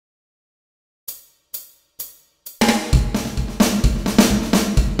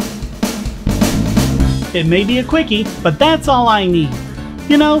It may be a quickie, but that's all I need.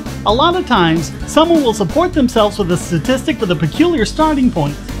 You know, a lot of times, someone will support themselves with a statistic with a peculiar starting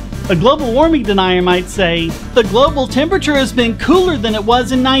point. A global warming denier might say, the global temperature has been cooler than it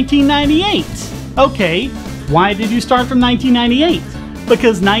was in 1998. Okay, why did you start from 1998?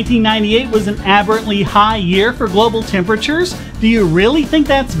 Because 1998 was an aberrantly high year for global temperatures? Do you really think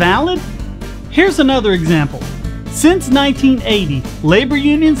that's valid? Here's another example. Since 1980, labor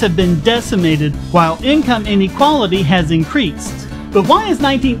unions have been decimated while income inequality has increased. But why is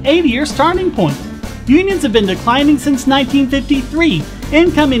 1980 your starting point? Unions have been declining since 1953.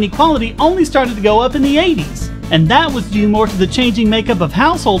 Income inequality only started to go up in the 80s, and that was due more to the changing makeup of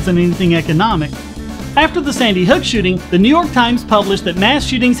households than anything economic. After the Sandy Hook shooting, the New York Times published that mass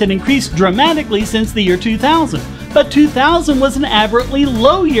shootings had increased dramatically since the year 2000, but 2000 was an aberrantly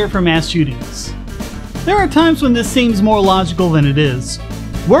low year for mass shootings. There are times when this seems more logical than it is.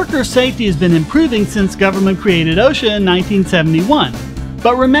 Worker safety has been improving since government created OSHA in 1971.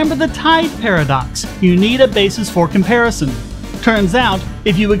 But remember the tide paradox. You need a basis for comparison. Turns out,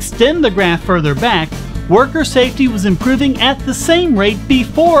 if you extend the graph further back, worker safety was improving at the same rate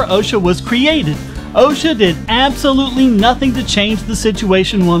before OSHA was created. OSHA did absolutely nothing to change the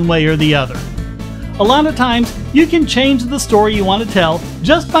situation one way or the other. A lot of times, you can change the story you want to tell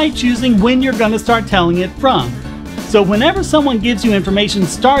just by choosing when you're going to start telling it from. So whenever someone gives you information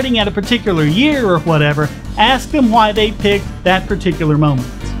starting at a particular year or whatever, ask them why they picked that particular moment.